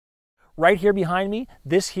right here behind me,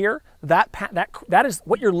 this here, that is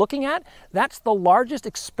what you're looking at. That's the largest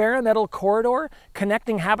experimental corridor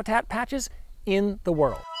connecting habitat patches in the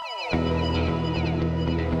world.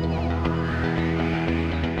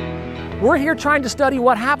 We're here trying to study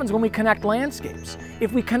what happens when we connect landscapes.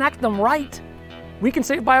 If we connect them right, we can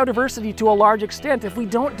save biodiversity to a large extent. If we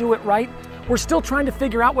don't do it right, we're still trying to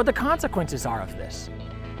figure out what the consequences are of this.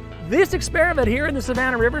 This experiment here in the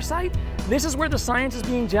Savannah River site, this is where the science is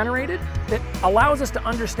being generated that allows us to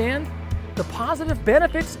understand the positive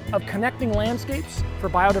benefits of connecting landscapes for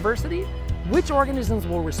biodiversity, which organisms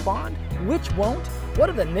will respond, which won't, what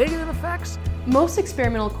are the negative effects. Most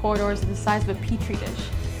experimental corridors are the size of a petri dish,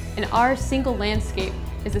 and our single landscape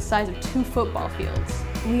is the size of 2 football fields.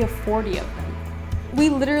 We have 40 of them. We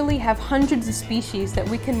literally have hundreds of species that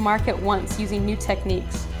we can mark at once using new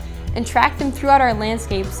techniques and track them throughout our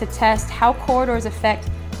landscapes to test how corridors affect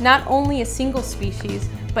not only a single species,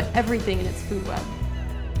 but everything in its food web.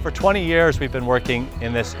 For 20 years we've been working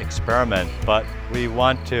in this experiment, but we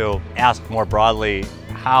want to ask more broadly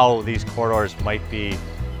how these corridors might be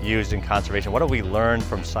used in conservation. What do we learn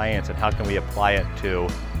from science and how can we apply it to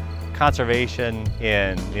conservation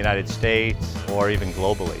in the United States or even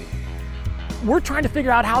globally? We're trying to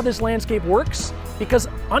figure out how this landscape works, because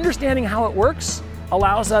understanding how it works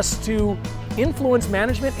allows us to influence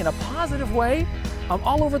management in a positive way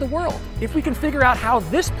all over the world. If we can figure out how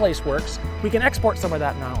this place works, we can export some of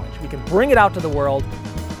that knowledge. We can bring it out to the world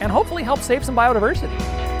and hopefully help save some biodiversity.